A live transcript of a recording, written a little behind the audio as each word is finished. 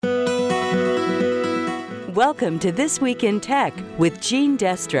Welcome to This Week in Tech with Gene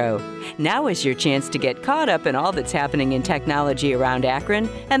Destro. Now is your chance to get caught up in all that's happening in technology around Akron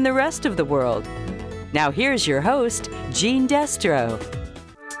and the rest of the world. Now here's your host, Gene Destro.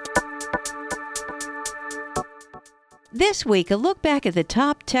 This week, a look back at the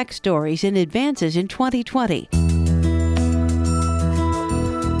top tech stories and advances in 2020.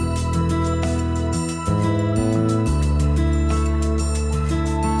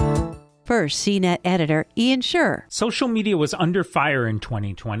 First, CNET editor Ian Sherr. Social media was under fire in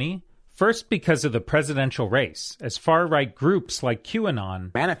 2020. First, because of the presidential race, as far-right groups like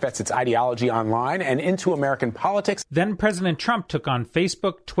QAnon manifests its ideology online and into American politics. Then President Trump took on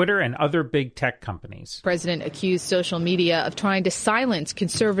Facebook, Twitter, and other big tech companies. The president accused social media of trying to silence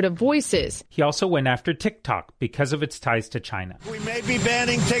conservative voices. He also went after TikTok because of its ties to China. We may be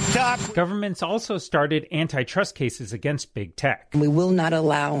banning TikTok. Governments also started antitrust cases against big tech. We will not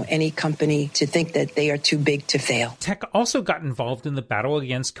allow any company to think that they are too big to fail. Tech also got involved in the battle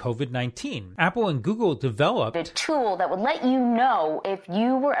against COVID-19. Apple and Google developed a tool that would let you know if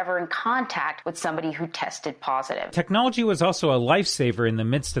you were ever in contact with somebody who tested positive. Technology was also a lifesaver in the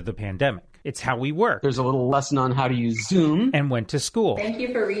midst of the pandemic. It's how we work. There's a little lesson on how to use Zoom. And went to school. Thank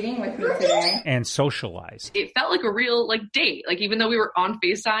you for reading with me today. And socialized. It felt like a real date, even though we were on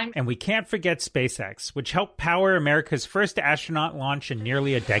FaceTime. And we can't forget SpaceX, which helped power America's first astronaut launch in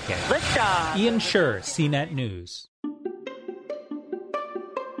nearly a decade. Liftoff. Ian Sherr, CNET News.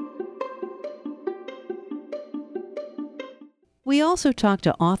 We also talked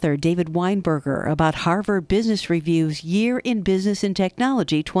to author David Weinberger about Harvard Business Review's Year in Business and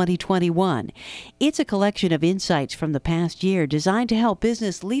Technology 2021. It's a collection of insights from the past year designed to help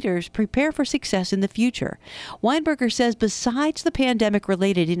business leaders prepare for success in the future. Weinberger says besides the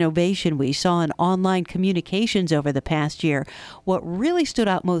pandemic-related innovation we saw in online communications over the past year, what really stood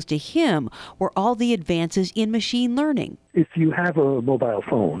out most to him were all the advances in machine learning. If you have a mobile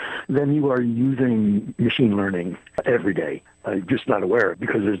phone, then you are using machine learning every day. Just not aware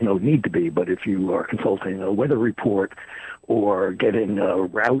because there's no need to be. But if you are consulting a weather report or getting a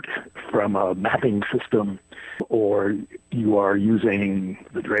route from a mapping system, or you are using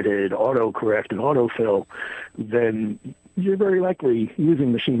the dreaded autocorrect and autofill, then you're very likely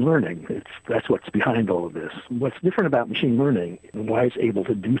using machine learning. That's what's behind all of this. What's different about machine learning and why it's able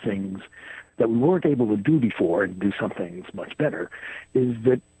to do things that we weren't able to do before and do some things much better is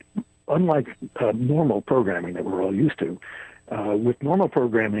that unlike normal programming that we're all used to, with normal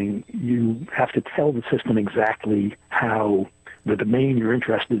programming, you have to tell the system exactly how the domain you're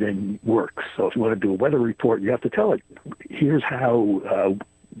interested in works. So if you want to do a weather report, you have to tell it, here's how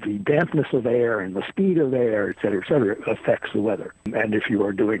the dampness of air and the speed of air, et cetera, affects the weather. And if you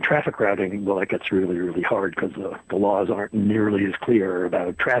are doing traffic routing, well, that gets really, really hard because the laws aren't nearly as clear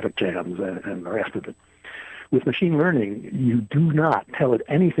about traffic jams and the rest of it. With machine learning, you do not tell it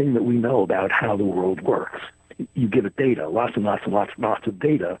anything that we know about how the world works. You give it data, lots and lots of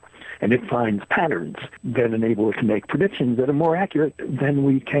data, and it finds patterns that enable it to make predictions that are more accurate than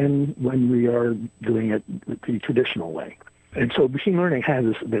we can when we are doing it the traditional way. And so machine learning has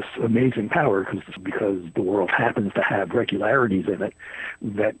this amazing power because the world happens to have regularities in it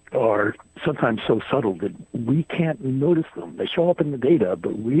that are sometimes so subtle that we can't notice them. They show up in the data,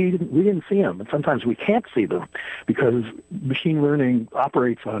 but we didn't see them. And sometimes we can't see them because machine learning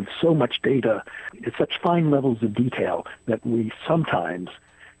operates on so much data at such fine levels of detail that we sometimes,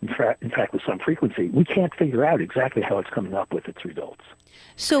 in fact, with some frequency, we can't figure out exactly how it's coming up with its results.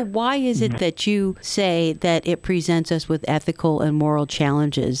 So why is it that you say that it presents us with ethical and moral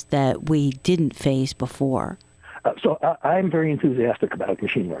challenges that we didn't face before? So I'm very enthusiastic about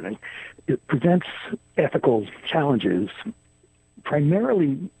machine learning. It presents ethical challenges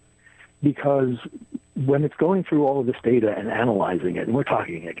primarily because when it's going through all of this data and analyzing it, and we're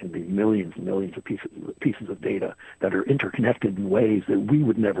talking it can be millions and millions of pieces of data that are interconnected in ways that we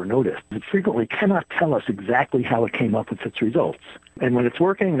would never notice, it frequently cannot tell us exactly how it came up with its results. And when it's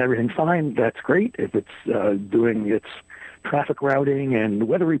working and everything's fine, that's great. If it's doing its traffic routing and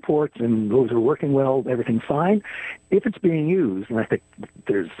weather reports and those are working well, everything's fine. If it's being used, and I think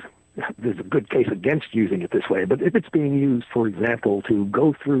there's a good case against using it this way, but if it's being used, for example, to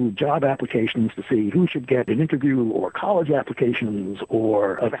go through job applications to see who should get an interview or college applications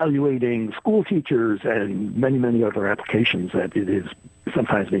or evaluating school teachers and many, many other applications that it is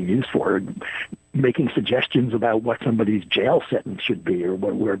sometimes being used for, making suggestions about what somebody's jail sentence should be or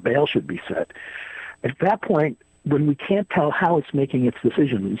where bail should be set. At that point, when we can't tell how it's making its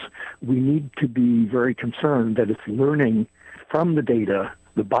decisions, we need to be very concerned that it's learning from the data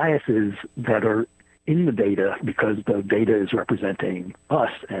the biases that are in the data because the data is representing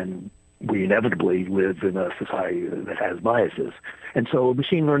us and we inevitably live in a society that has biases. And so a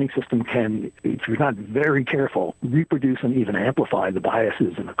machine learning system can, if you're not very careful, reproduce and even amplify the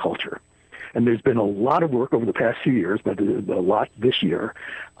biases in a culture. And there's been a lot of work over the past few years, but a lot this year,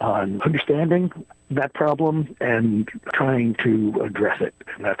 on understanding that problem and trying to address it.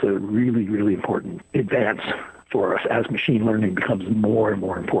 And that's a really, really important advance for us as machine learning becomes more and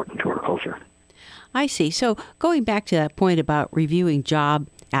more important to our culture. I see. So going back to that point about reviewing job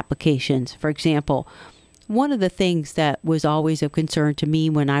applications, for example, one of the things that was always of concern to me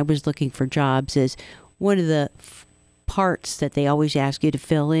when I was looking for jobs is one of the parts that they always ask you to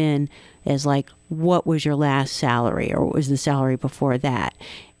fill in is like, what was your last salary or what was the salary before that?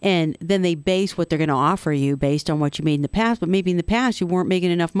 And then they base what they're going to offer you based on what you made in the past. But maybe in the past you weren't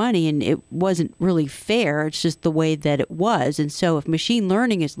making enough money and it wasn't really fair. It's just the way that it was. And so if machine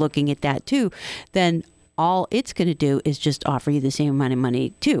learning is looking at that too, then all it's going to do is just offer you the same amount of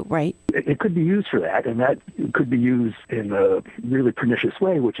money too, right? It could be used for that, and that could be used in a really pernicious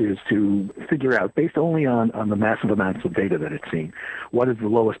way, which is to figure out, based only on the massive amounts of data that it's seen, what is the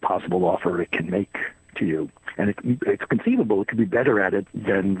lowest possible offer it can make to you. And it's conceivable it could be better at it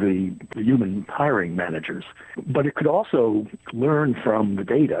than the human hiring managers. But it could also learn from the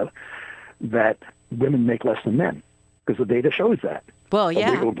data that women make less than men, because the data shows that. Well,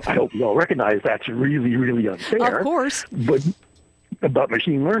 yeah. I hope you all recognize that's really, really unfair. Of course. But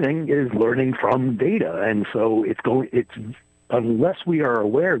machine learning is learning from data, and so it's unless we are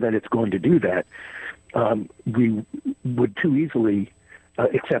aware that it's going to do that, we would too easily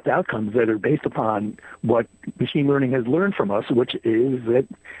accept outcomes that are based upon what machine learning has learned from us, which is that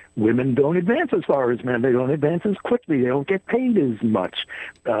women don't advance as far as men. They don't advance as quickly. They don't get paid as much.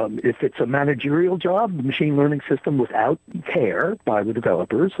 If it's a managerial job, the machine learning system, without care by the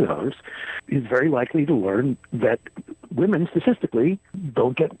developers and others, is very likely to learn that women statistically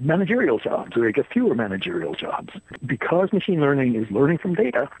don't get managerial jobs, or they get fewer managerial jobs. Because machine learning is learning from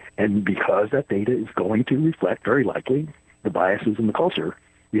data, and because that data is going to reflect, very likely, the biases in the culture,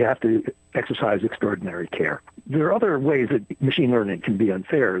 you have to exercise extraordinary care. There are other ways that machine learning can be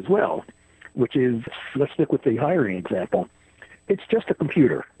unfair as well, which is, let's stick with the hiring example. It's just a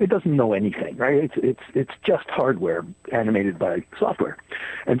computer. It doesn't know anything, right? It's just hardware animated by software.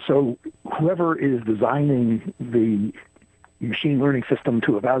 And so whoever is designing the machine learning system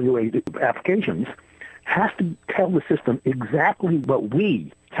to evaluate applications has to tell the system exactly what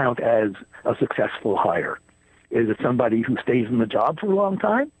we count as a successful hire. Is it somebody who stays in the job for a long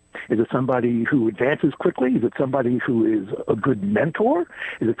time? Is it somebody who advances quickly? Is it somebody who is a good mentor?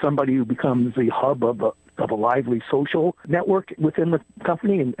 Is it somebody who becomes the hub of a lively social network within the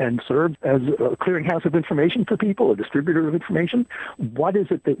company and serves as a clearinghouse of information for people, a distributor of information? What is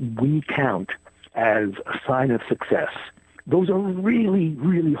it that we count as a sign of success? Those are really,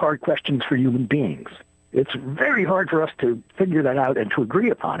 really hard questions for human beings. It's very hard for us to figure that out and to agree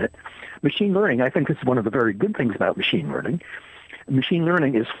upon it. Machine learning, I think this is one of the very good things about machine learning. Machine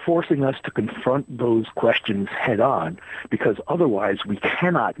learning is forcing us to confront those questions head on, because otherwise we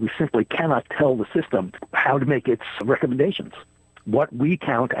simply cannot tell the system how to make its recommendations, what we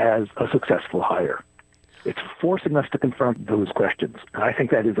count as a successful hire. It's forcing us to confront those questions. And I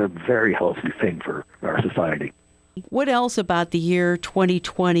think that is a very healthy thing for our society. What else about the year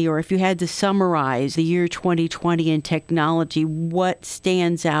 2020, or if you had to summarize the year 2020 in technology, what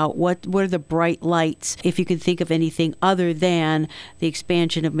stands out? What are the bright lights, if you can think of anything other than the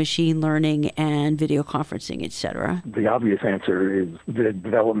expansion of machine learning and video conferencing, et cetera? The obvious answer is the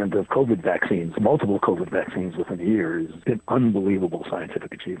development of COVID vaccines, multiple COVID vaccines within a year, is an unbelievable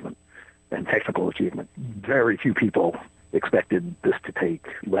scientific achievement and technical achievement. Very few people expected this to take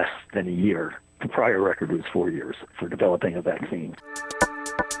less than a year. The prior record was 4 years for developing a vaccine.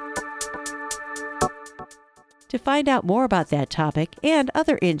 To find out more about that topic and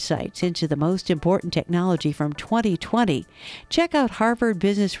other insights into the most important technology from 2020, check out Harvard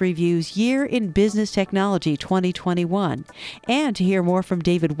Business Review's Year in Business Technology 2021. And to hear more from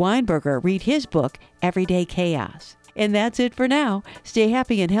David Weinberger, read his book, Everyday Chaos. And that's it for now. Stay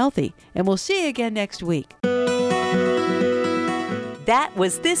happy and healthy, and we'll see you again next week. That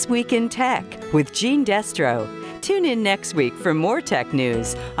was This Week in Tech with Gene Destro. Tune in next week for more tech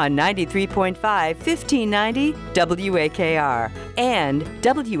news on 93.5 1590 WAKR and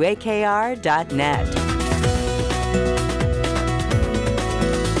WAKR.net.